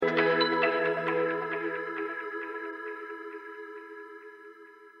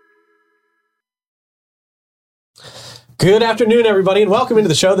Good afternoon, everybody, and welcome into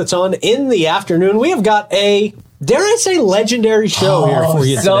the show that's on in the afternoon. We have got a, dare I say, legendary show here for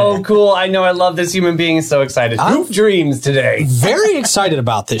you today. So cool. I know. I love this human being. So excited. Hoop dreams today. Very excited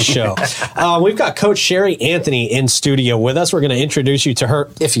about this show. We've got Coach Sherri Anthony in studio with us. We're going to introduce you to her.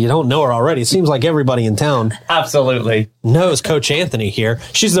 If you don't know her already, it seems like everybody in town absolutely knows Coach Anthony here.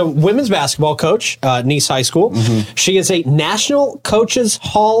 She's the women's basketball coach at Nease High School. Mm-hmm. She is a National Coaches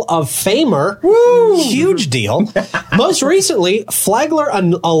Hall of Famer. Woo! Huge deal. Most recently, Flagler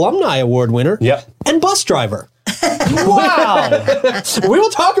Alumni Award winner. Yep. And bus driver. Wow. We will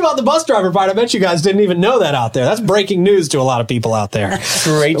talk about the bus driver part. I bet you guys didn't even know that out there. That's breaking news to a lot of people out there.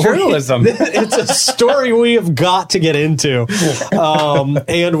 Great journalism. It's a story we have got to get into.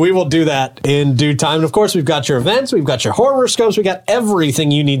 And we will do that in due time. And of course, we've got your events, we've got your horoscopes, we got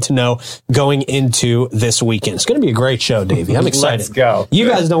everything you need to know going into this weekend. It's going to be a great show, Davey. I'm excited. Let's go. You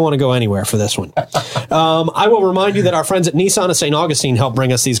guys don't want to go anywhere for this one. I will remind you that our friends at Nissan of St. Augustine help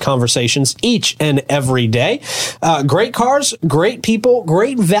bring us these conversations each and every day. Great cars, great people,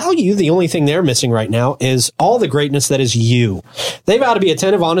 great value. The only thing they're missing right now is all the greatness that is you. They've got to be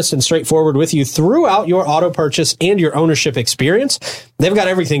attentive, honest, and straightforward with you throughout your auto purchase and your ownership experience. They've got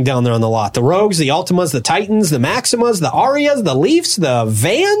everything down there on the lot. The Rogues, the Altimas, the Titans, the Maximas, the Arias, the Leafs, the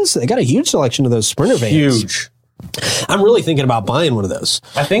vans. They got a huge selection of those Sprinter vans. Huge. I'm really thinking about buying one of those.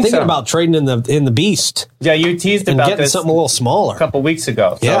 I think thinking so. about trading in the Beast. Yeah, you teased and about getting this something a little smaller a couple weeks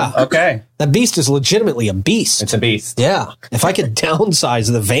ago. So, yeah. Okay. That Beast is legitimately a beast. It's a beast. Yeah. If I could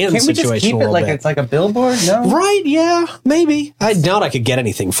downsize the van Can't we situation just keep a it little like bit. it's like a billboard? No. Right? Yeah. Maybe. I doubt I could get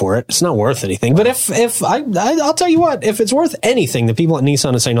anything for it. It's not worth anything. But if I'll tell you what, if it's worth anything, the people at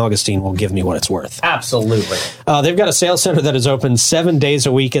Nissan of St. Augustine will give me what it's worth. Absolutely. They've got a sales center that is open 7 days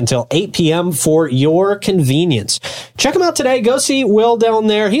a week until 8 p.m. for your convenience. Check them out today. Go see Will down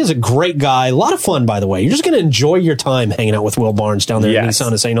there. He is a great guy. A lot of fun, by the way. You're just going to enjoy your time hanging out with Will Barnes down there at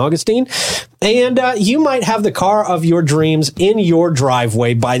Nissan of St. Augustine. And you might have the car of your dreams in your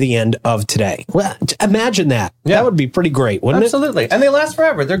driveway by the end of today. Well, imagine that. Yeah. That would be pretty great, wouldn't Absolutely. And they last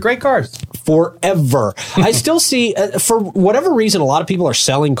forever. They're great cars. Forever. I still see, for whatever reason, a lot of people are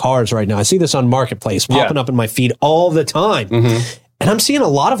selling cars right now. I see this on Marketplace popping up in my feed all the time. Mm-hmm. And I'm seeing a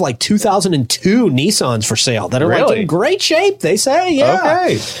lot of like 2002 Nissans for sale that are like in great shape, they say. Yeah.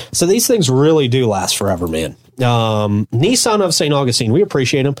 Okay. So these things really do last forever, man. Nissan of St. Augustine, we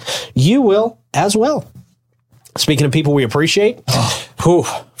appreciate them. You will as well. Speaking of people we appreciate, for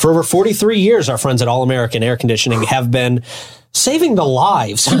over 43 years, our friends at All American Air Conditioning have been saving the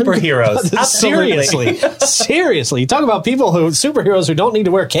lives. Superheroes. Seriously. You talk about superheroes who don't need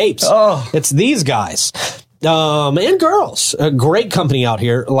to wear capes. Oh. It's these guys. And girls, a great company out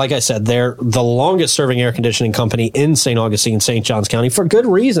here. Like I said, they're the longest serving air conditioning company in St. Augustine, St. Johns County for good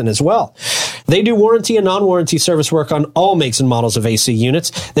reason as well. They do warranty and non-warranty service work on all makes and models of AC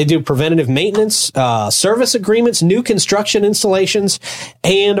units. They do preventative maintenance, service agreements, new construction installations.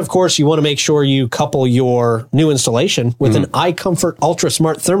 And of course, you want to make sure you couple your new installation with an iComfort Ultra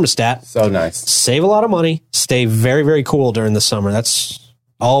Smart thermostat. So nice. Save a lot of money. Stay very, very cool during the summer. That's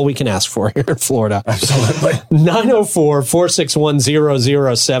all we can ask for here in Florida. Absolutely.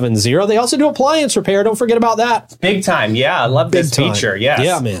 904-461-0070. They also do appliance repair. Don't forget about that. Big time. Yeah, I love this feature. Yes.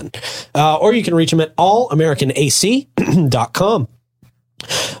 Yeah, man. Or you can reach them at allamericanac.com.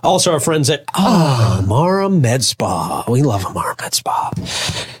 Also, our friends at Amara Med Spa. We love Amara Med Spa.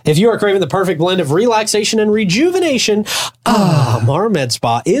 If you are craving the perfect blend of relaxation and rejuvenation, Amara Med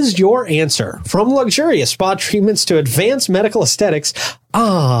Spa is your answer. From luxurious spa treatments to advanced medical aesthetics,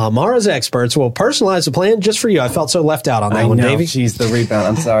 Mara's experts will personalize the plan just for you. I felt so left out on that one, Davey. She's the rebound.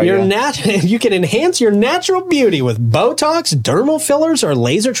 I'm sorry. You can enhance your natural beauty with Botox, dermal fillers, or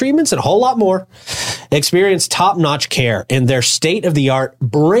laser treatments, and a whole lot more. Experience top-notch care in their state-of-the-art,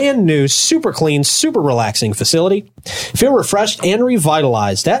 brand new, super clean, super relaxing facility. Feel refreshed and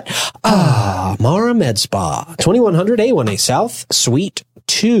revitalized at Mara Med Spa, 2100 A1A South, Suite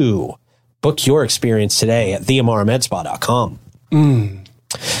 2. Book your experience today at theamaramedspa.com.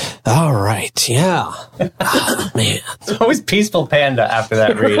 All right. Yeah. Man. It's always Peaceful Panda after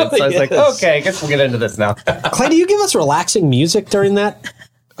that read. So I was like, okay, I guess we'll get into this now. Clay, do you give us relaxing music during that?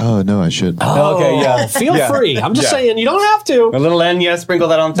 Oh, no, I should. Okay, yeah. Feel free. I'm just saying, you don't have to. A little Enya, sprinkle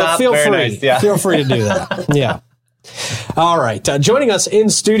that on top. But feel Very free. nice. Yeah. Feel free to do that. Yeah. All right. Joining us in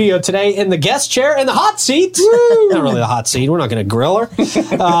studio today in the guest chair and the hot seat. Not really the hot seat. We're not going to grill her.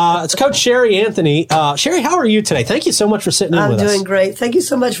 It's Coach Sherri Anthony. Sherri, how are you today? Thank you so much for sitting in with us. I'm doing great. Thank you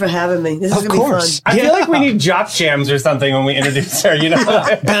so much for having me. This is going to be fun. I feel like we need jock jams or something when we introduce her, you know? Are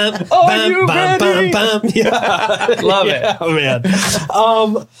you ready? Yeah. Love it. Man.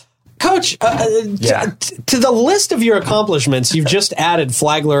 Coach, to the list of your accomplishments, you've just added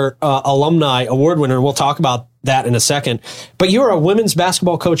Flagler Alumni Award winner. We'll talk about that in a second. But you're a women's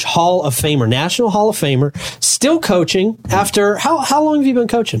basketball coach Hall of Famer, National Hall of Famer, still coaching after, how long have you been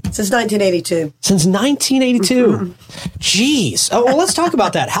coaching? Since 1982. Since 1982. Jeez. Oh, well, let's talk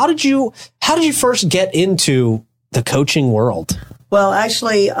about that. How did you first get into the coaching world? Well,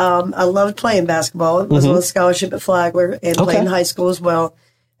 actually, I loved playing basketball. I was on a scholarship at Flagler and played in high school as well.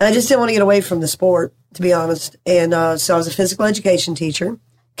 And I just didn't want to get away from the sport, to be honest. And so I was a physical education teacher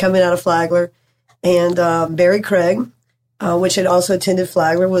coming out of Flagler. And Barry Craig, which had also attended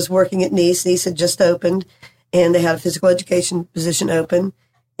Flagler, was working at Nease. Nease had just opened, and they had a physical education position open.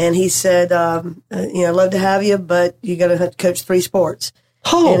 And he said, I'd love to have you, but you're going to have to coach 3 sports.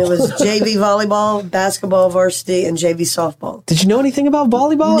 Oh. And it was JV volleyball, basketball varsity, and JV softball. Did you know anything about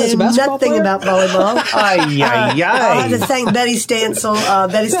volleyball as a basketball player? Nothing about volleyball. I have to thank Betty Stansel.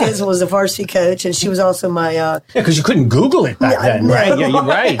 Betty Stansel was the varsity coach, and she was also my... because you couldn't Google it back then, right? Yeah, you're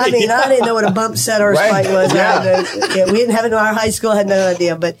right. I mean, I didn't know what a bump set or a spike was. We didn't have it in our high school. I had no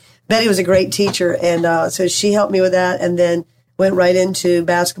idea. But Betty was a great teacher, and so she helped me with that, and then went right into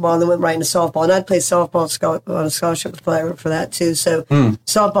basketball and then went right into softball. And I'd play softball on a scholarship for that too. So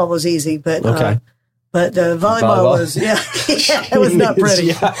softball was easy, but volleyball was, it was not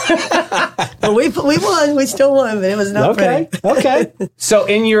pretty. But we won. We still won, but it was not pretty. Okay. So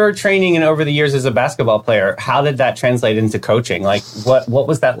in your training and over the years as a basketball player, how did that translate into coaching? Like what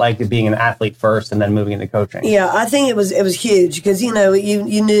was that like being an athlete first and then moving into coaching? Yeah, I think it was huge because,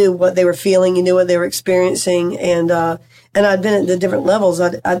 you knew what they were feeling, you knew what they were experiencing, and I'd been at the different levels.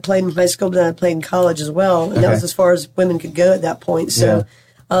 I'd played in high school, but then I'd played in college as well. And that was as far as women could go at that point. So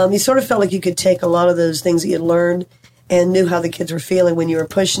you sort of felt like you could take a lot of those things that you'd learned and knew how the kids were feeling when you were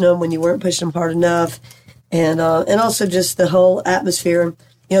pushing them, when you weren't pushing them hard enough. And also just the whole atmosphere,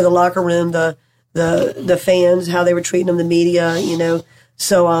 the locker room, the fans, how they were treating them, the media,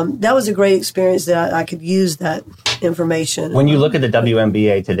 So that was a great experience that I could use that information. When you look at the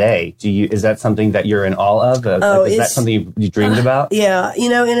WNBA today, is that something that you're in awe of? Is that something you dreamed about? Yeah,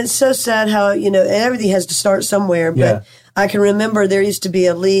 and it's so sad how, everything has to start somewhere. But I can remember there used to be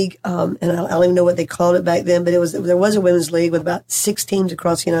a league, and I don't even know what they called it back then, but there was a women's league with about 6 teams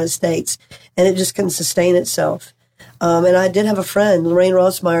across the United States, and it just couldn't sustain itself. And I did have a friend, Lorraine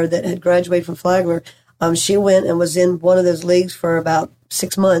Rossmeyer, that had graduated from Flagler. She went and was in one of those leagues for about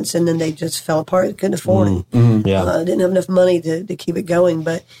 6 months, and then they just fell apart. Couldn't afford it. Didn't have enough money to keep it going.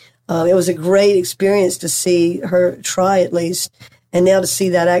 But it was a great experience to see her try at least, and now to see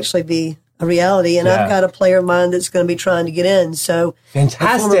that actually be a reality. And I've got a player of mine that's going to be trying to get in. So fantastic.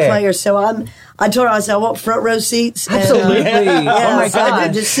 A former player. So I told her, I said, I want front row seats. Absolutely. And, oh my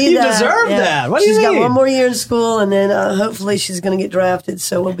God. Just see you that. deserve that. What do you mean? She's got 1 more year in school, and then hopefully she's going to get drafted.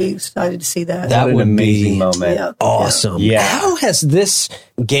 So we'll be excited to see that. That would be an amazing be moment. Awesome. Yeah. How has this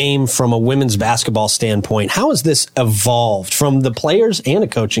game from a women's basketball standpoint, how has this evolved from the players and a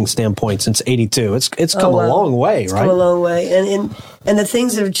coaching standpoint since 82? It's come a long way, right? Come a long way. And the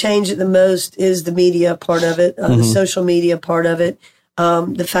things that have changed it the most is the media part of it, the social media part of it.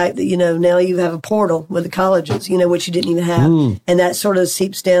 The fact that, now you have a portal with the colleges, which you didn't even have. And that sort of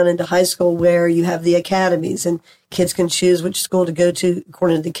seeps down into high school where you have the academies and kids can choose which school to go to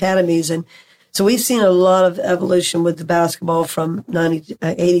according to the academies. And so we've seen a lot of evolution with the basketball from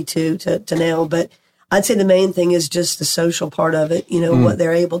 82 to now. But I'd say the main thing is just the social part of it, what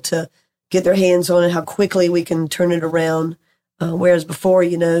they're able to get their hands on and how quickly we can turn it around. Whereas before,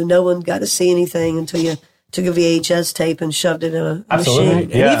 no one got to see anything until you took a VHS tape and shoved it in a machine.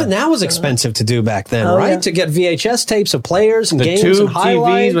 Yeah. And even that was expensive to do back then, right? Yeah. To get VHS tapes of players and games and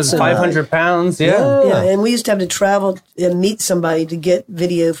highlights. TVs was 500 pounds. Yeah, and we used to have to travel and meet somebody to get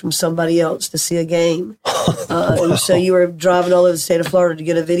video from somebody else to see a game. And so you were driving all over the state of Florida to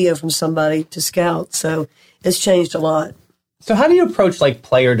get a video from somebody to scout. So it's changed a lot. So how do you approach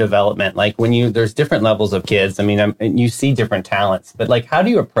player development? When there's different levels of kids, and you see different talents, but how do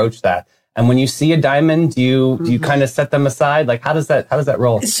you approach that? And when you see a diamond, do you kind of set them aside? How does that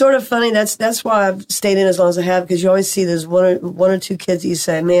roll? It's sort of funny. That's why I've stayed in as long as I have, because you always see there's one or two kids that you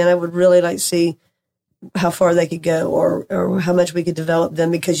say, man, I would really like to see how far they could go or how much we could develop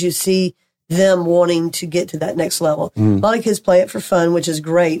them, because you see them wanting to get to that next level. A lot of kids play it for fun, which is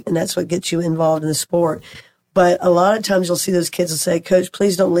great, and that's what gets you involved in the sport. But a lot of times you'll see those kids will say, Coach,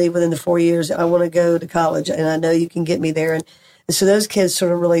 please don't leave within the 4 years. I want to go to college, and I know you can get me there. And so those kids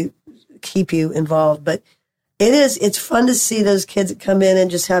sort of really keep you involved. But it's fun to see those kids that come in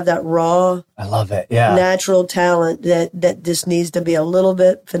and just have that raw, I love it, natural talent that just needs to be a little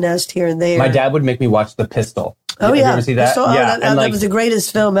bit finessed here and there. My dad would make me watch The Pistol. Oh, Did yeah. you ever see that? That was the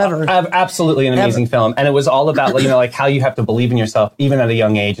greatest film ever. Absolutely an amazing film. And it was all about, like how you have to believe in yourself, even at a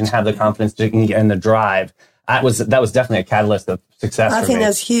young age, and have the confidence and the drive. That was definitely a catalyst of success. I think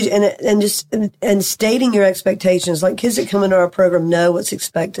that's huge. And stating your expectations, like kids that come into our program know what's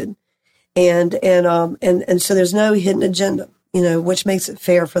expected. And so there's no hidden agenda, which makes it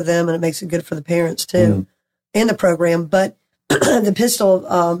fair for them, and it makes it good for the parents too, and the program. But the pistol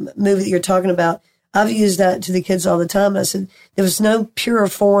movie that you're talking about, I've used that to the kids all the time. I said there was no purer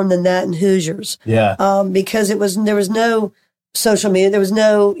form than that in Hoosiers. Yeah. Because there was no social media, there was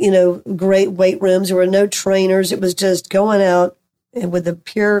no great weight rooms, there were no trainers. It was just going out and with the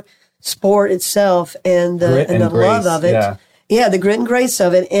pure sport itself and the love of it. Yeah, the grit and grace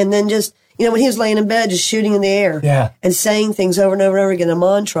of it, and then just. When he was laying in bed, just shooting in the air and saying things over and over and over again, a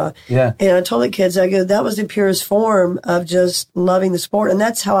mantra. Yeah. And I told the kids, I go, that was the purest form of just loving the sport. And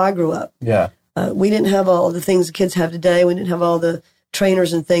that's how I grew up. Yeah. We didn't have all the things the kids have today. We didn't have all the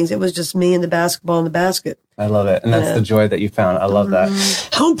trainers and things. It was just me and the basketball and the basket. I love it. And that's the joy that you found. I love that.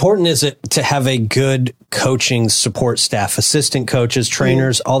 How important is it to have a good coaching support staff, assistant coaches,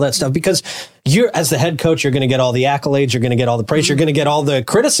 trainers, all that stuff? Because you're, as the head coach, you're going to get all the accolades, you're going to get all the praise, you're going to get all the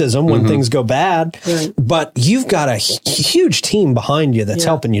criticism when things go bad. Right. But you've got a huge team behind you that's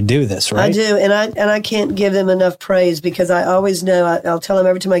helping you do this, right? I do. And I can't give them enough praise because I always know, I'll tell them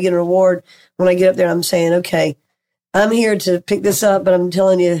every time I get an award, when I get up there, I'm saying, okay, I'm here to pick this up, but I'm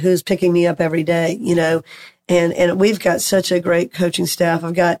telling you who's picking me up every day, and we've got such a great coaching staff.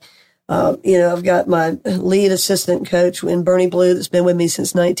 I've got my lead assistant coach in Bernie Blue that's been with me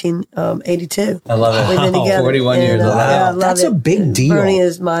since 1982. I love it. We've been together. 41 years. Wow. That's a big deal. Bernie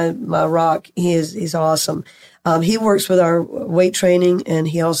is my rock. He's awesome. He works with our weight training, and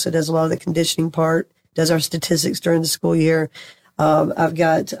he also does a lot of the conditioning part, does our statistics during the school year. I've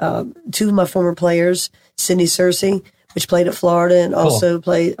got two of my former players, Sydney Searcy, which played at Florida and also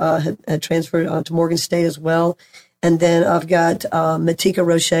had transferred to Morgan State as well. And then I've got Matika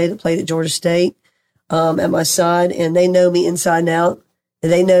Roche that played at Georgia State at my side, and they know me inside and out.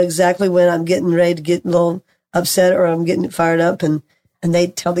 And they know exactly when I'm getting ready to get a little upset or I'm getting fired up, and they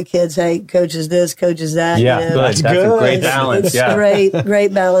tell the kids, hey, coach is this, coach is that. Yeah, that's good. A great balance. It's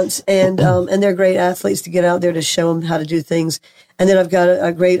great balance. And they're great athletes to get out there to show them how to do things. And then I've got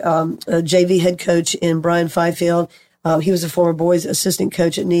a great JV head coach in Brian Fifield. He was a former boys assistant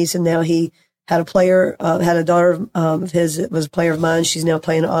coach at Nease, and now he had a daughter of his that was a player of mine. She's now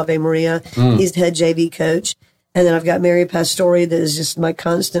playing Ave Maria. He's the head JV coach. And then I've got Mary Pastore that is just my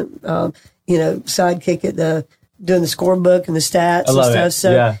constant, sidekick at doing the scorebook and the stats and stuff.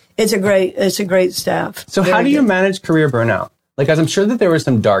 So it's a great staff. So how do you manage career burnout? Like, as I'm sure that there were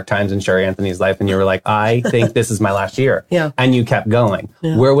some dark times in Sherri Anthony's life, and you were like, I think this is my last year. Yeah. And you kept going.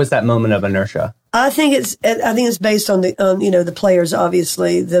 Yeah. Where was that moment of inertia? I think it's based on the players,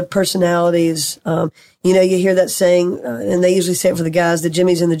 obviously, the personalities. You hear that saying, and they usually say it for the guys, the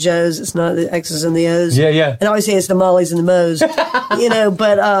Jimmies and the Joes. It's not the X's and the O's. Yeah. And I always say it's the Mollies and the Moes.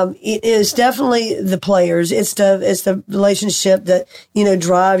 But it is definitely the players. It's the relationship that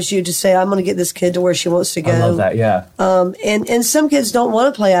drives you to say, I'm going to get this kid to where she wants to go. I love that. Yeah. And some kids don't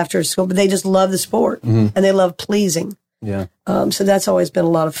want to play after school, but they just love the sport and they love pleasing. Yeah. So that's always been a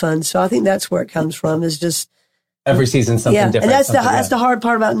lot of fun. So I think that's where it comes from, is just every season something different. And that's the hard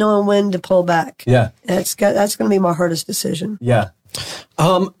part about knowing when to pull back. Yeah. That's going to be my hardest decision. Yeah.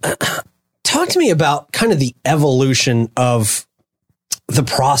 Talk to me about kind of the evolution of the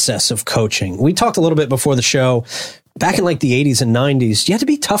process of coaching. We talked a little bit before the show. Back in like the 80s and 90s, you had to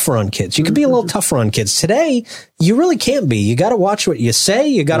be tougher on kids. You could be a little tougher on kids. Today, you really can't be. You got to watch what you say.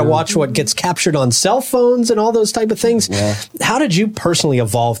 You got to watch what gets captured on cell phones and all those type of things. Yeah. How did you personally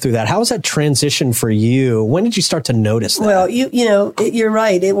evolve through that? How was that transition for you? When did you start to notice that? Well, you're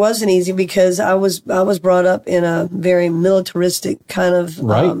right. It wasn't easy because I was brought up in a very militaristic kind of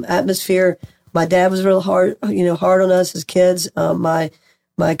atmosphere. My dad was real hard on us as kids.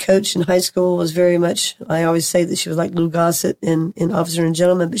 My coach in high school was very much, I always say that she was like Lou Gossett in Officer and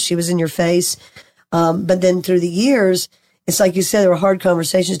Gentleman, but she was in your face. But then through the years, it's like you said, there were hard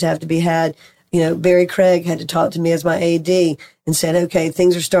conversations to have to be had. Barry Craig had to talk to me as my AD and said, okay,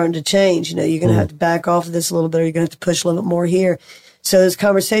 things are starting to change. You're going to have to back off of this a little bit, or you're going to have to push a little bit more here. So those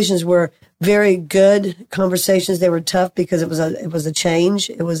conversations were very good conversations. They were tough because it was a change.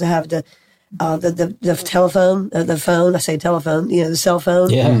 It was to have to, the telephone, the phone, I say telephone, the cell phone,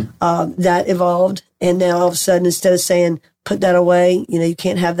 that evolved. And now all of a sudden, instead of saying, put that away, you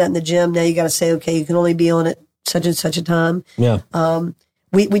can't have that in the gym. Now you got to say, okay, you can only be on it such and such a time. Yeah.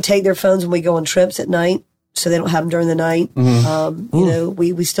 We take their phones when we go on trips at night, so they don't have them during the night. Mm-hmm.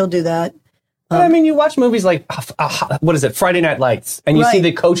 We still do that. I mean, you watch movies like, what is it, Friday Night Lights, and you see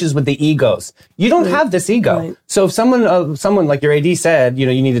the coaches with the egos. You don't have this ego. Right. So if someone like your AD said, you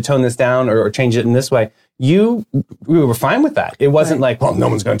need to tone this down or change it in this way, we were fine with that. It wasn't like, well, no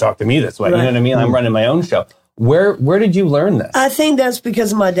one's going to talk to me this way. Right. You know what I mean? I'm running my own show. Where did you learn this? I think that's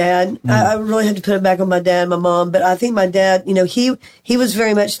because of my dad. I really had to put it back on my dad and my mom. But I think my dad, he was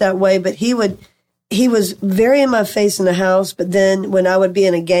very much that way, but he was very in my face in the house. But then when I would be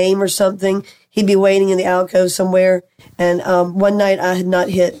in a game or something, he'd be waiting in the alcove somewhere. And one night I had not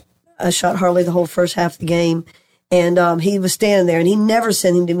hit a shot hardly the whole first half of the game. And he was standing there, and he never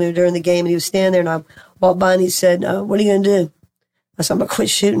sent him to move during the game. And he was standing there, and I walked by, and he said, what are you going to do? I said, I'm going to quit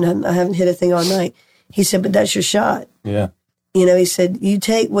shooting. I haven't hit a thing all night. He said, but that's your shot. Yeah. He said, you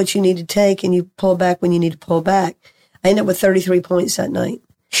take what you need to take, and you pull back when you need to pull back. I ended up with 33 points that night.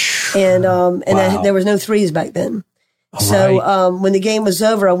 And there was no threes back then. So when the game was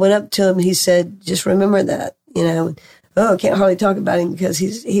over, I went up to him. He said, just remember that, I can't hardly talk about him because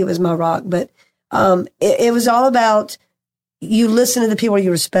he was my rock. But it was all about you listen to the people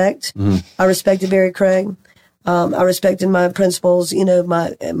you respect. I respected Barry Craig. I respected my principals,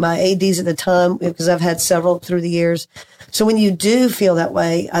 my ADs at the time, because I've had several through the years. So when you do feel that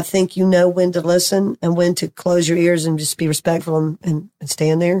way, I think you know when to listen and when to close your ears and just be respectful and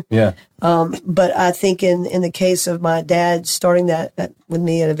stand there. Yeah. But I think in the case of my dad starting that with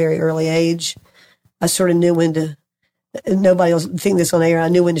me at a very early age, I sort of knew when to. Nobody else think this on air. I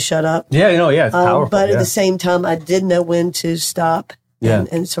knew when to shut up. Yeah, it's powerful. But at the same time, I did know when to stop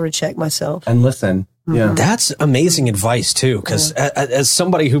and sort of check myself and listen. Yeah, that's amazing advice too. Because as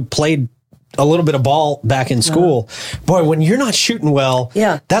somebody who played a little bit of ball back in school, boy, when you're not shooting well,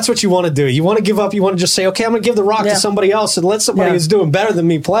 that's what you want to do. You want to give up. You want to just say, okay, I'm going to give the rock to somebody else and let somebody who's doing better than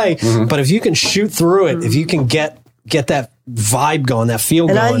me play. But if you can shoot through it, if you can get that vibe going, that feel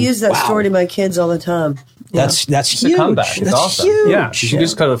going. And I use that story to my kids all the time. That's huge. A comeback. It's awesome. Huge. Yeah, you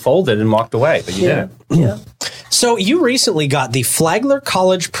just could have folded and walked away, but you didn't. Yeah. So you recently got the Flagler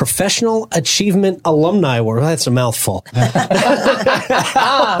College Professional Achievement Alumni Award. Well, that's a mouthful. Glad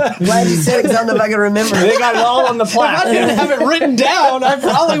you said it because I don't know if I can remember. They got it all on the plaque. If I didn't have it written down, I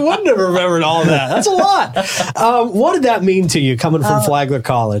probably wouldn't have remembered all of that. That's a lot. What did that mean to you coming from Flagler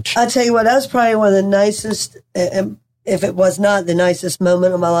College? I'll tell you what, that was probably one of the nicest, if it was not the nicest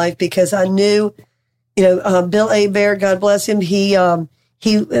moment of my life, because I knew, Bill Hebert, God bless him, he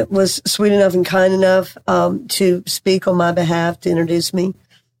was sweet enough and kind enough to speak on my behalf, to introduce me.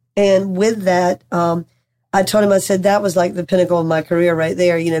 And with that, I told him, I said, that was like the pinnacle of my career right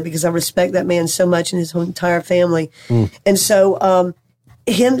there, because I respect that man so much and his whole entire family. And so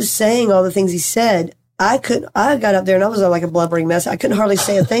him saying all the things he said, I got up there and I was like a blubbering mess. I couldn't hardly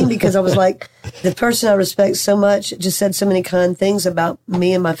say a thing because I was like, the person I respect so much just said so many kind things about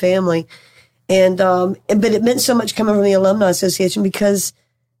me and my family. And, but it meant so much coming from the Alumni Association because,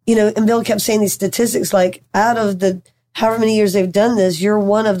 and Bill kept saying these statistics, like out of the, however many years they've done this, you're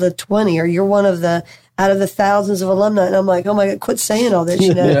one of the 20 or you're one of the, out of the thousands of alumni. And I'm like, oh my God, quit saying all this,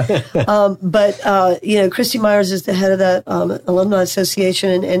 But Christy Myers is the head of that, Alumni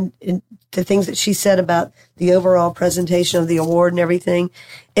Association and the things that she said about the overall presentation of the award and everything.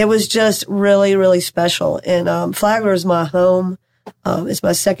 It was just really, really special. And, Flagler is my home. It's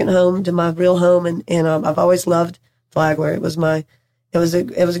my second home to my real home. And I've always loved Flagler. It was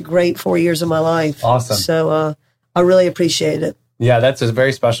a great 4 years of my life. Awesome. So, I really appreciate it. Yeah, that's a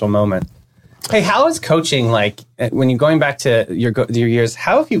very special moment. Hey, how is coaching, like, when you're going back to your years,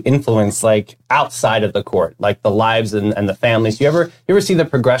 how have you influenced, like, outside of the court, like the lives and the families? You ever see the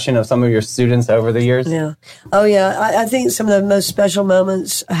progression of some of your students over the years? Yeah. Oh, yeah. I think some of the most special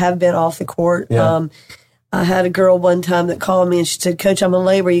moments have been off the court. Yeah. I had a girl one time that called me and she said, Coach, I'm in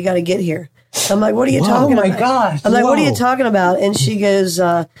labor. You got to get here. I'm like, what are you talking about? Oh, my gosh. I'm like, what are you talking about? And she goes,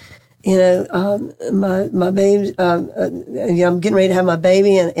 my baby, I'm getting ready to have my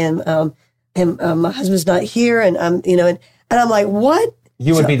baby and my husband's not here. And and I'm like, what?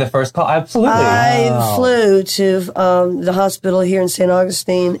 You would be the first call. Absolutely. I flew to the hospital here in St.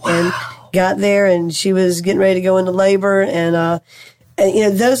 Augustine and got there, and she was getting ready to go into labor. And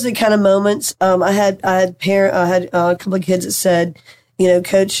those are the kind of moments. I had a couple of kids that said,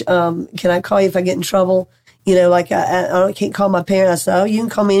 Coach, can I call you if I get in trouble? I can't call my parents. I said, oh, you can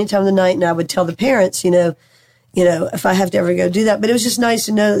call me anytime of the night. And I would tell the parents, if I have to ever go do that. But it was just nice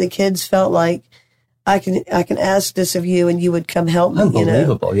to know that the kids felt like I can ask this of you and you would come help me.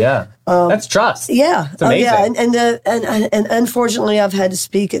 Unbelievable. Yeah. That's trust. Yeah. It's amazing. And unfortunately I've had to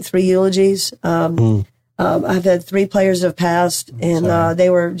speak at 3 eulogies. I've had 3 players that have passed and they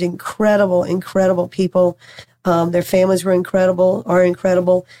were incredible people. Their families were incredible, are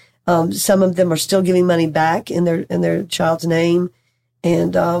incredible. Some of them are still giving money back in their child's name.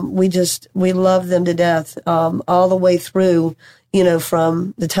 And we love them to death all the way through,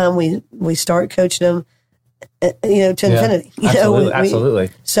 from the time we start coaching them, to infinity.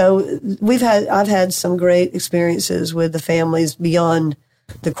 Absolutely. So I've had some great experiences with the families beyond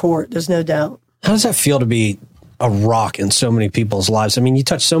the court. There's no doubt. How does that feel to be a rock in so many people's lives? I mean, you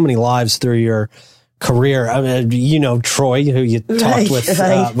touch so many lives through your career. I mean, Troy, who you talked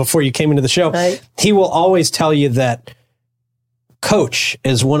with before you came into the show, right. He will always tell you that coach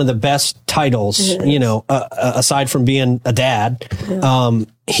is one of the best titles, aside from being a dad. Yeah.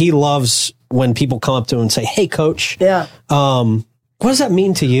 He loves when people come up to him and say, "Hey, coach." Yeah. What does that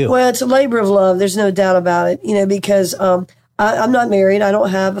mean to you? Well, it's a labor of love. There's no doubt about it, because I'm not married. I don't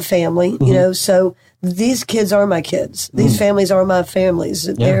have a family, so these kids are my kids. These families are my families.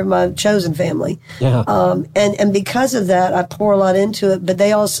 Yeah. They're my chosen family. Yeah. And because of that, I pour a lot into it, but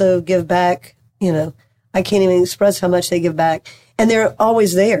they also give back, I can't even express how much they give back. And they're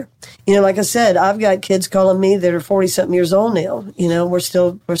always there. Like I said, I've got kids calling me that are 40-something years old now. We're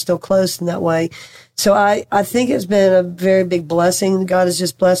still close in that way. So I think it's been a very big blessing. God has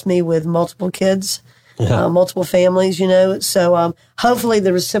just blessed me with multiple kids, multiple families, So hopefully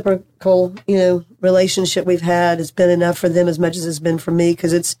the reciprocal, relationship we've had has been enough for them as much as it's been for me,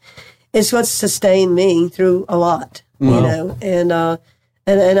 because it's what's sustained me through a lot, And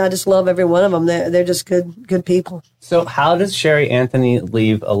I just love every one of them. They're just good people. So how does Sherri Anthony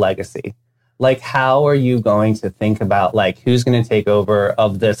leave a legacy? Like, how are you going to think about, who's going to take over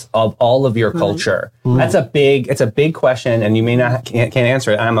of all of your culture? Mm-hmm. It's a big question, and you may not can't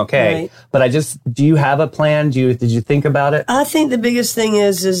answer it. I'm okay. Right. But do you have a plan? Did you think about it? I think the biggest thing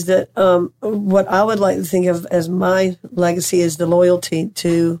is that what I would like to think of as my legacy is the loyalty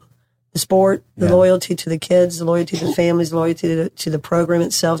to the sport, the loyalty to the kids, the loyalty to the families, the loyalty to the program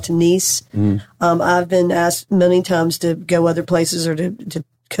itself, to Nease. Mm. I've been asked many times to go other places or to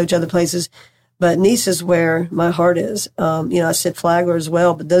coach other places, but Nease is where my heart is. I said Flagler as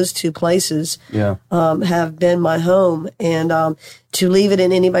well, but those two places have been my home. And to leave it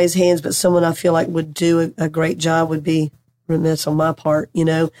in anybody's hands but someone I feel like would do a great job would be remiss on my part.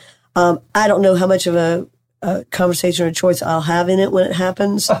 I don't know how much of a conversation or choice I'll have in it when it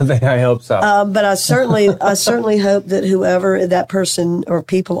happens. I hope so. But I certainly hope that whoever that person or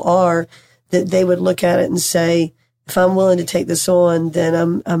people are, that they would look at it and say, if I'm willing to take this on,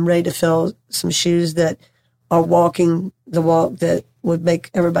 then I'm ready to fill some shoes that are walking the walk that would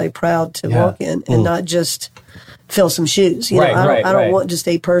make everybody proud to walk in, and not just fill some shoes. I don't want just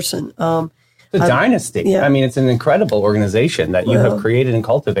a person. The dynasty. Yeah. I mean, it's an incredible organization that you have created and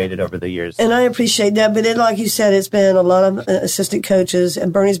cultivated over the years. And I appreciate that. But like you said, it's been a lot of assistant coaches,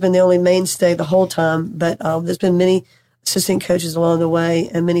 and Bernie's been the only mainstay the whole time. But there's been many assistant coaches along the way,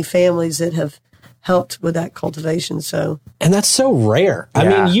 and many families that have helped with that cultivation. And that's so rare. Yeah.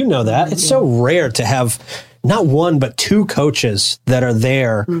 I mean, that. It's so rare to have not one, but two coaches that are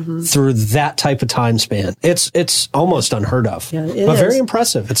there through that type of time span. It's almost unheard of, but very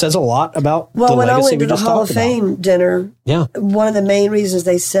impressive. It says a lot about the legacy we just talked about. When I went to the Hall of Fame dinner, one of the main reasons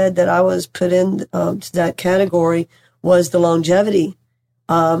they said that I was put in to that category was the longevity.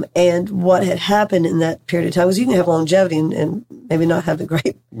 And what had happened in that period of time was you can have longevity and maybe not have the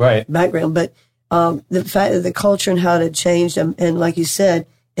great background, but the fact that the culture and how it had changed, and like you said,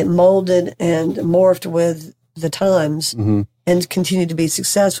 it molded and morphed with the times and continued to be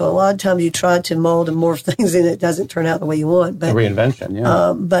successful. A lot of times you try to mold and morph things and it doesn't turn out the way you want. But, a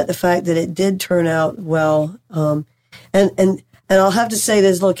reinvention, but the fact that it did turn out well, and I'll have to say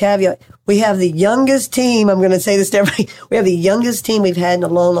this little caveat. We have the youngest team. I'm going to say this to everybody. We have the youngest team we've had in a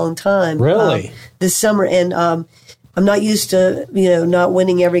long, long time. Really? This summer. And I'm not used to, not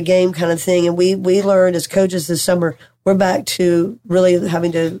winning every game kind of thing. And we learned as coaches this summer, we're back to really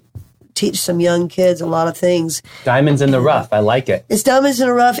having to teach some young kids a lot of things. Diamonds in the rough. I like it. It's diamonds in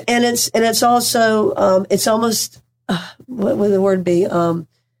the rough. And it's also, it's almost, what would the word be?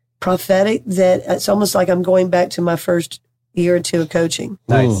 Prophetic, that it's almost like I'm going back to my first year or two of coaching.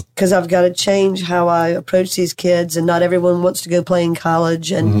 Nice. Because I've got to change how I approach these kids, and not everyone wants to go play in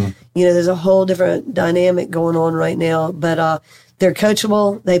college. And, there's a whole different dynamic going on right now. But they're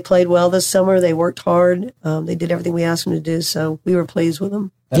coachable. They played well this summer. They worked hard. They did everything we asked them to do. So we were pleased with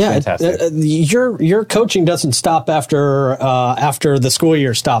them. That's fantastic. Your coaching doesn't stop after the school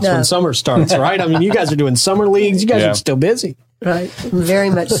year stops, when summer starts, right? I mean, you guys are doing summer leagues. You guys are still busy. Right. Very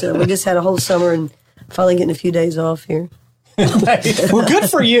much so. We just had a whole summer and finally getting a few days off here. Well, good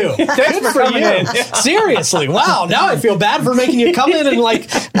for you. Good for you. Seriously. Wow. Now I feel bad for making you come in and like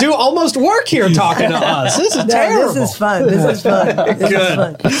do almost work here talking to us. This is terrible. This is fun. This is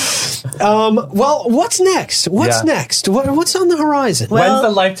fun. Well, what's next? What's next? What's on the horizon? When's the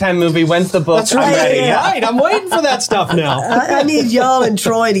Lifetime movie? When's the book? That's right. I'm ready. Right. I'm waiting for that stuff now. I need y'all and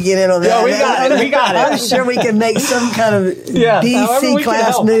Troy to get in on that. Yeah, we got it. We got it. I'm sure we can make some kind of BC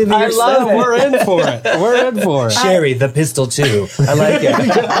class movie. I love it. We're in for it. We're in for it. Sherry, the Pistol 2. I like it.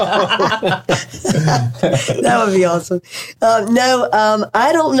 That would be awesome. I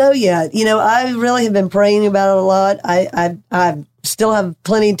don't know yet. I really have been praying about it a lot. I still have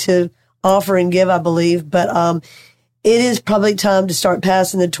plenty to offer and give, I believe, but it is probably time to start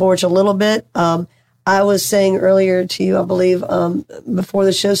passing the torch a little bit. I was saying earlier to you, I believe, before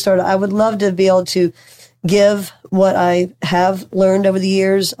the show started, I would love to be able to give what I have learned over the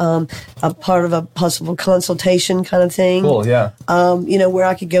years, a part of a possible consultation kind of thing. Cool, yeah. Where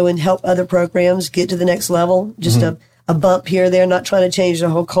I could go and help other programs get to the next level. Just a bump here or there, not trying to change the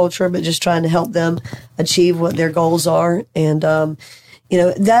whole culture, but just trying to help them achieve what their goals are. And,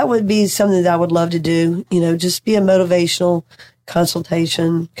 that would be something that I would love to do, just be a motivational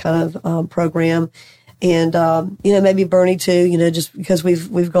consultation kind of program. And, maybe Bernie too, just because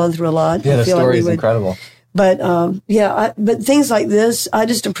we've gone through a lot. Yeah, the story is incredible. But, but things like this, I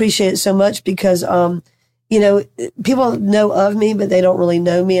just appreciate it so much because, people know of me, but they don't really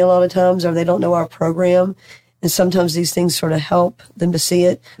know me a lot of times, or they don't know our program. And sometimes these things sort of help them to see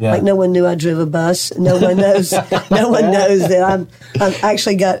it. Yeah. Like no one knew I drove a bus. No one knows. No one knows that I'm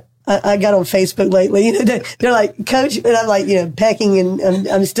actually I got on Facebook lately. They're like, Coach, and I'm like, pecking, and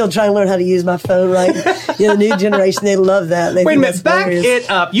I'm still trying to learn how to use my phone right. The new generation, they love that. Wait a minute, back it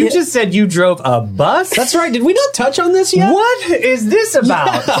up. You just said you drove a bus? That's right. Did we not touch on this yet? What is this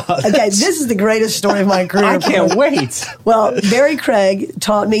about? Yeah. Okay, this is the greatest story of my career. I can't wait. Well, Barry Craig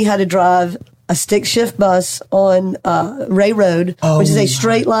taught me how to drive a stick shift bus on Ray Road, which is a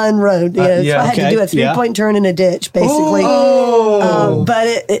straight line road. So I had to do a 3-point turn in a ditch, basically.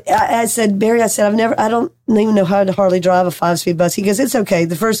 But I said, Barry, I don't even know how to hardly drive a 5-speed bus. He goes, it's okay.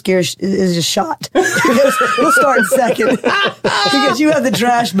 The first gear is just shot. He goes, we'll start in second. He goes, you have the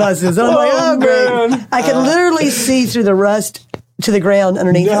trash buses. And I'm like, oh, great. I can literally see through the rust to the ground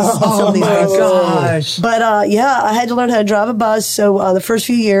underneath some of these buses. Gosh. But I had to learn how to drive a bus. So the first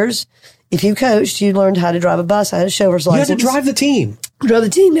few years, if you coached, you learned how to drive a bus. I had a chauffeur's license. You had to drive the team. Drove the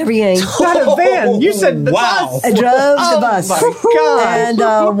team every game. Not a van. You said the bus. I drove the bus. Oh, my God.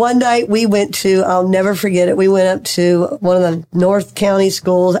 And one night we went to, I'll never forget it, we went up to one of the North County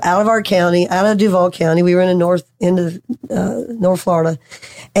schools out of our county, out of Duval County. We were in the north end of North Florida.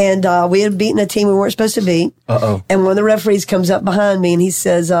 And we had beaten a team we weren't supposed to beat. Uh-oh. And one of the referees comes up behind me and he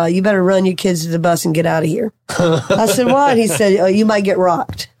says, you better run your kids to the bus and get out of here. I said, why? And he said, you might get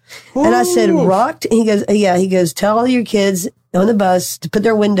rocked. Ooh. And I said, rocked? And he goes, yeah. He goes, tell all your kids on the bus to put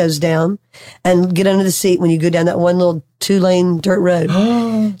their windows down and get under the seat when you go down that one little 2-lane dirt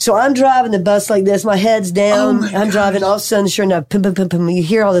road. So I'm driving the bus like this. My head's down. I'm driving. All of a sudden, sure enough, pum, pum, pum, pum, you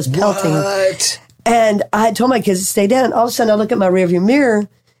hear all this pelting. What? And I had told my kids to stay down. All of a sudden, I look at my rearview mirror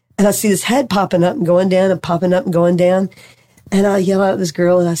and I see this head popping up and going down and popping up and going down. And I yell out at this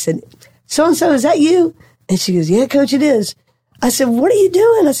girl and I said, so-and-so, is that you? And she goes, yeah, Coach, it is. I said, what are you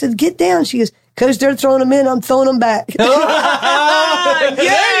doing? I said, get down. She goes, Coach, they're throwing them in. I'm throwing them back. So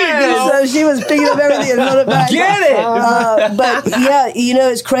she was picking up everything and throwing it back. Get it. But yeah,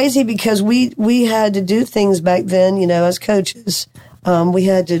 it's crazy because we had to do things back then, as coaches. We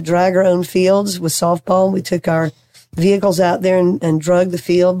had to drag our own fields with softball. We took our vehicles out there and drug the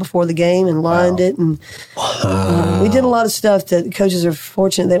field before the game and lined it. And we did a lot of stuff that coaches are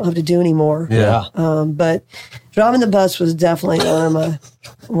fortunate they don't have to do anymore. Yeah. But driving the bus was definitely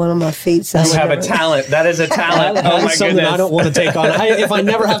one of my feats. You have a talent. That is a talent. That is something I don't want to take on. If I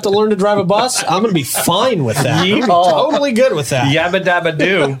never have to learn to drive a bus, I'm going to be fine with that. I'm totally good with that. Yabba dabba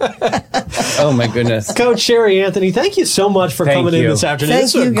do. Oh my goodness. Coach Sherri Anthony, thank you so much for coming in this afternoon.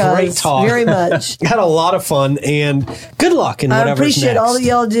 Thank you guys great talk. very much. Had a lot of fun and good luck in whatever's I appreciate next. all that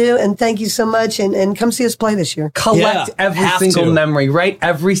y'all do and thank you so much and come see us play this year. Collect every single memory. Write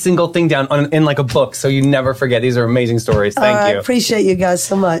every single thing down in like a book so you never forget. These are amazing stories. Thank you. I appreciate you guys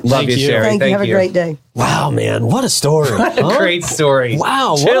so much. Love you, Sherri. Thank you. Have a great day. Wow, man, what a story. What a great story.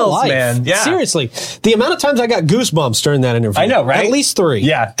 Wow, Chills, what a life. man. Yeah. Seriously, the amount of times I got goosebumps during that interview. I know, right? At least 3.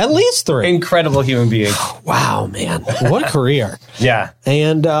 Yeah. At least 3. Incredible human being. Wow, man. What a career. Yeah.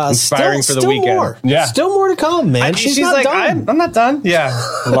 And Inspiring for the weekend. More. Yeah. Still more to come, man. She's not like, done. I'm not done. Yeah.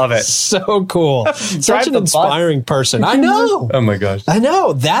 Love it. So cool. Such an the inspiring person. I know. Oh my gosh. I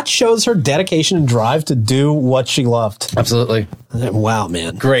know. That shows her dedication and drive to do what she loved. Absolutely. Wow,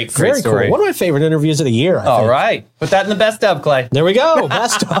 man. Great Very story. cool. One of my favorite interviews of the year, I All think. right. Put that in the best of, Clay. There we go.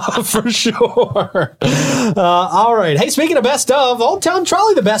 Best of for sure. All right. Hey, speaking of best of, Old Town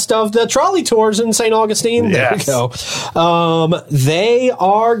Trolley, the best of the trolley tours in St. Augustine. Yes. There we go. They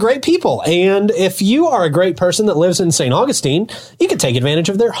are great people. And if you are a great person that lives in St. Augustine, you can take advantage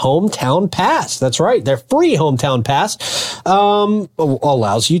of their hometown pass. That's right. Their free hometown pass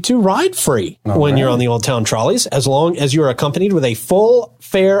allows you to ride free when you're on the Old Town Trolleys, as long as you're accompanied with a full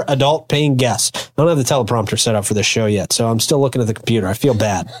fare adult paying guest. I don't have the teleprompter set up for this show yet, so I'm still looking at the computer. I feel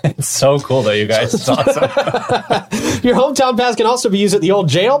bad. It's so cool, though, you guys. It's awesome. Your hometown pass can also be used at the Old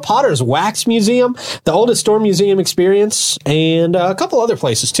Jail, Potter's Wax Museum, the Oldest Store Museum Experience, and a couple other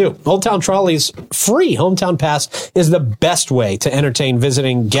places, too. Old Town Trolley's free hometown pass is the best way to entertain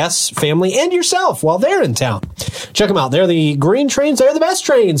visiting guests, family, and yourself while they're in town. Check them out. They're the green trains. They're the best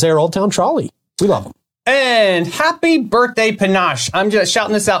trains. They're Old Town Trolley. We love them. And happy birthday, Panache. I'm just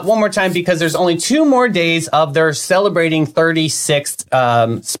shouting this out one more time because there's only 2 more days of their celebrating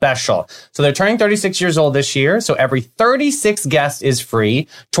 36th special. So they're turning 36 years old this year. So every 36th guest is free.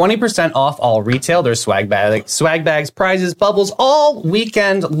 20% off all retail. There's swag bags, prizes, bubbles all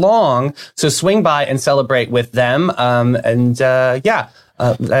weekend long. So swing by and celebrate with them.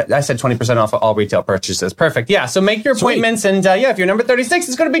 I said 20% off all retail purchases. Perfect. Yeah. So make your appointments. And if you're number 36,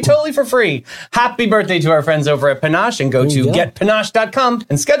 it's going to be totally for free. Happy birthday to our friends over at Panache, and go to getpanache.com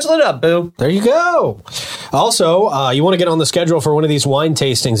and schedule it up, boo. There you go. Also, you want to get on the schedule for one of these wine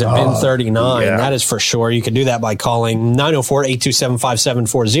tastings at Bin 39. Yeah. That is for sure. You can do that by calling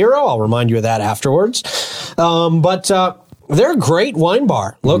 904-827-5740. I'll remind you of that afterwards. They're a great wine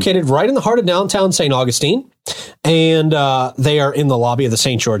bar located right in the heart of downtown St. Augustine. And they are in the lobby of the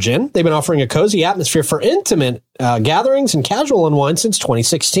St. George Inn. They've been offering a cozy atmosphere for intimate gatherings and casual unwind since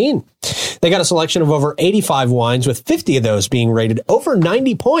 2016. They got a selection of over 85 wines, with 50 of those being rated over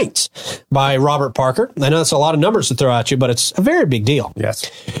 90 points by Robert Parker. I know that's a lot of numbers to throw at you, but it's a very big deal. Yes.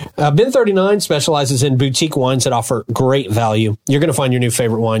 Bin 39 specializes in boutique wines that offer great value. You're going to find your new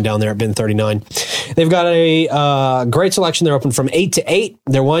favorite wine down there at Bin 39. They've got a great selection. They're open from 8 to 8.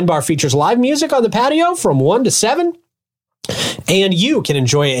 Their wine bar features live music on the patio from 1 to 7. And you can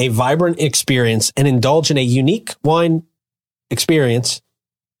enjoy a vibrant experience and indulge in a unique wine experience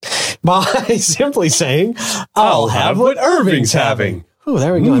by simply saying, I'll have what Irving's having. Oh,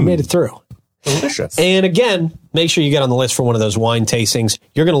 there we go. I made it through. Delicious. And again, make sure you get on the list for one of those wine tastings.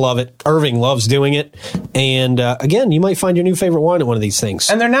 You're going to love it. Irving loves doing it. And again, you might find your new favorite wine at one of these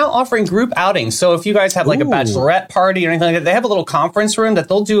things. And they're now offering group outings. So if you guys have like a bachelorette party or anything like that, they have a little conference room that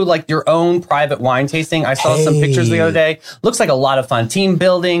they'll do like your own private wine tasting. I saw some pictures the other day. Looks like a lot of fun. Team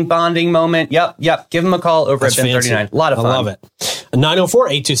building, bonding moment. Yep. Give them a call over at Bin 39. A lot of fun. I love it.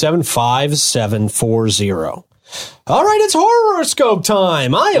 904-827-5740. All right, it's horoscope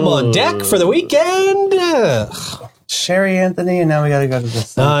time. I am on deck for the weekend. Sherri Anthony, and now we got to go to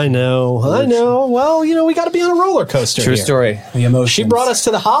this. I know. Well, we got to be on a roller coaster. True here. story. The emotions. She brought us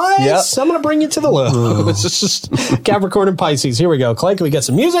to the highs. Yep. I'm going to bring you to the lows. Capricorn and Pisces. Here we go. Clay, can we get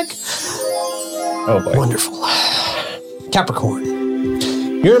some music? Oh, boy. Wonderful. Capricorn.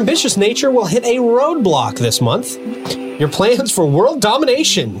 Your ambitious nature will hit a roadblock this month. Your plans for world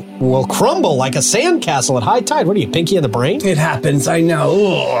domination will crumble like a sandcastle at high tide. What are you, Pinky in the brain? It happens, I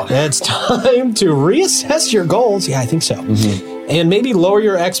know. It's time to reassess your goals. Yeah, I think so. Mm-hmm. And maybe lower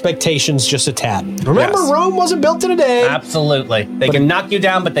your expectations just a tad. Remember, Rome wasn't built in a day. Absolutely. They can knock you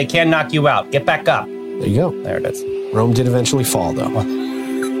down, but they can knock you out. Get back up. There you go. There it is. Rome did eventually fall, though.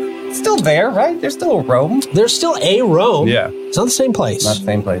 It's still there, right? There's still a Rome. There's still a Rome. Yeah. It's not the same place. Not the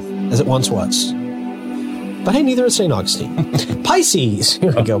same place. As it once was. But hey, neither is St. Augustine. Pisces.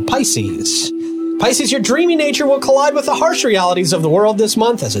 Here we go. Pisces. Pisces, your dreamy nature will collide with the harsh realities of the world this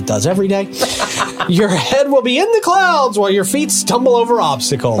month, as it does every day. Your head will be in the clouds while your feet stumble over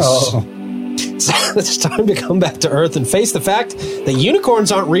obstacles. Oh. So it's time to come back to earth and face the fact that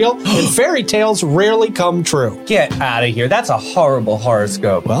unicorns aren't real and fairy tales rarely come true. Get out of here. That's a horrible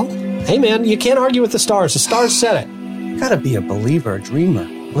horoscope. Well, hey man, you can't argue with the stars. The stars said it. You gotta be a believer, a dreamer.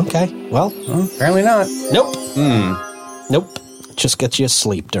 Okay, well. Apparently not. Nope. Nope. Just gets you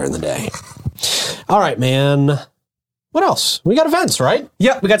asleep during the day. All right, man. What else? We got events, right?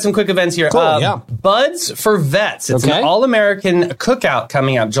 Yep, we got some quick events here. Cool, yeah. Buds for Vets. It's some quick events here. Cool, yeah. Buds for Vets. It's an all-American cookout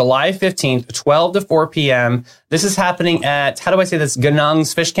coming up July 15th, 12 to 4 p.m. This is happening at, how do I say this?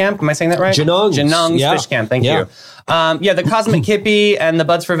 Ganong's Fish Camp. Am I saying that right? Ganong's Fish Camp. Thank you. The Cosmic Hippie and the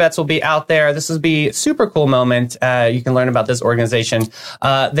Buds for Vets will be out there. This will be a super cool moment. You can learn about this organization.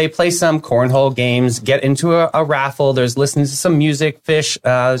 They play some cornhole games, get into a raffle. There's listening to some music, fish.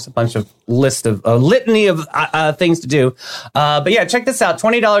 There's a bunch of litany of things to do. But yeah, check this out.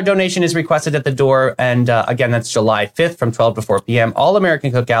 $20 donation is requested at the door. And again, that's July 5th from 12 to 4 p.m.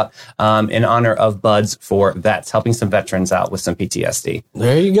 All-American Cookout in honor of Buds for Vets, helping some veterans out with some PTSD.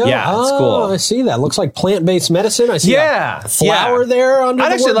 There you go. Yeah, it's cool. I see that. Looks like plant-based medicine. I see a flower there under I'd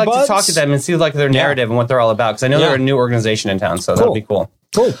the actually word like Buds. to talk to them and see like their narrative and what they're all about, because I know they're a new organization in town, so that'd be cool.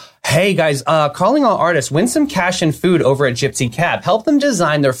 Cool. Hey guys, calling all artists, win some cash and food over at Gypsy Cab. Help them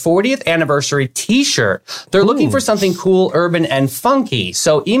design their 40th anniversary t-shirt. They're looking for something cool, urban, and funky.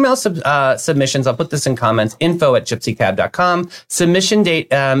 So email submissions. I'll put this in comments, info@gypsycab.com. Submission date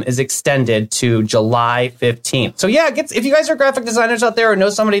is extended to July 15th. So yeah, if you guys are graphic designers out there or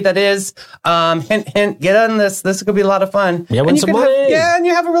know somebody that is, hint, hint, get on this. This could be a lot of fun. Yeah, win some money. And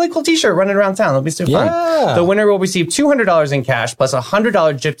you have a really cool t-shirt running around town. It'll be super fun. The winner will receive $200 in cash plus a $100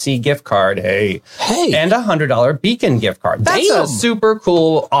 Gypsy gift card, and a $100 Beacon gift card. That's a super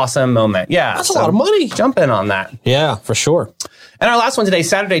cool, awesome moment. Yeah. That's a lot of money. Jump in on that. Yeah, for sure. And our last one today,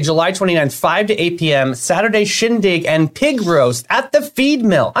 Saturday, July 29th, 5 to 8 p.m., Saturday Shindig and Pig Roast at the Feed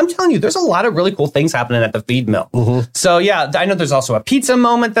Mill. I'm telling you, there's a lot of really cool things happening at the Feed Mill. So yeah, I know there's also a pizza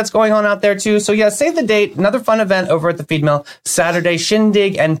moment that's going on out there too. So yeah, save the date. Another fun event over at the Feed Mill, Saturday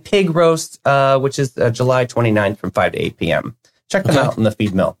Shindig and Pig Roast, which is July 29th from 5 to 8 p.m. Check them out in the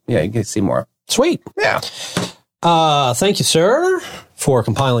Feed Mill. Yeah, you can see more. Sweet. Yeah. Thank you, sir, for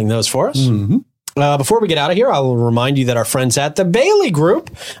compiling those for us. Before we get out of here, I will remind you that our friends at the Bailey Group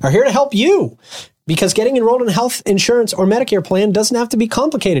are here to help you, because getting enrolled in a health insurance or Medicare plan doesn't have to be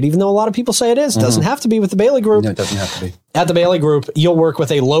complicated, even though a lot of people say it is. Doesn't have to be with the Bailey Group. No, it doesn't have to be. At the Bailey Group, you'll work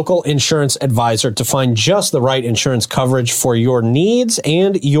with a local insurance advisor to find just the right insurance coverage for your needs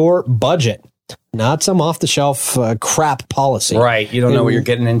and your budget. Not some off-the-shelf crap policy. Right. You don't know what you're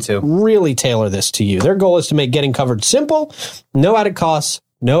getting into. Really tailor this to you. Their goal is to make getting covered simple, no added costs,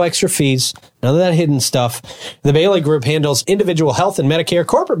 no extra fees, none of that hidden stuff. The Bailey Group handles individual health and Medicare,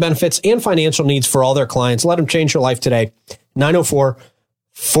 corporate benefits, and financial needs for all their clients. Let them change your life today.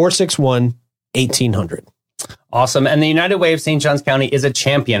 904-461-1800. Awesome. And the United Way of St. Johns County is a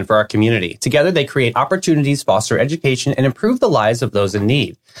champion for our community. Together, they create opportunities, foster education, and improve the lives of those in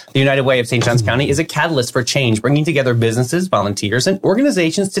need. The United Way of St. Johns County is a catalyst for change, bringing together businesses, volunteers, and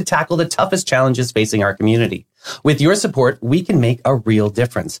organizations to tackle the toughest challenges facing our community. With your support, we can make a real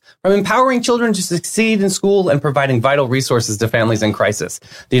difference. From empowering children to succeed in school and providing vital resources to families in crisis,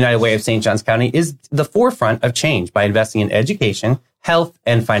 the United Way of St. Johns County is the forefront of change by investing in education, health,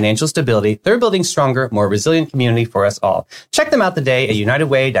 and financial stability. They're building stronger, more resilient community for us all. Check them out today at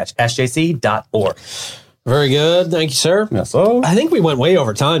unitedway-sjc.org. Very good. Thank you, sir. Yes, so. I think we went way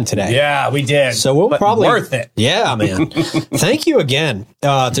over time today. Yeah, we did. So we'll probably worth it. Yeah, man. Thank you again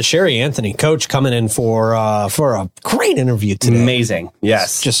to Sherri Anthony, coach, coming in for a great interview today. Amazing.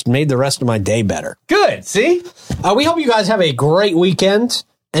 Yes. Just made the rest of my day better. Good. See? We hope you guys have a great weekend,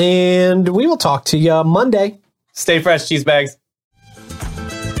 and we will talk to you Monday. Stay fresh, cheese bags.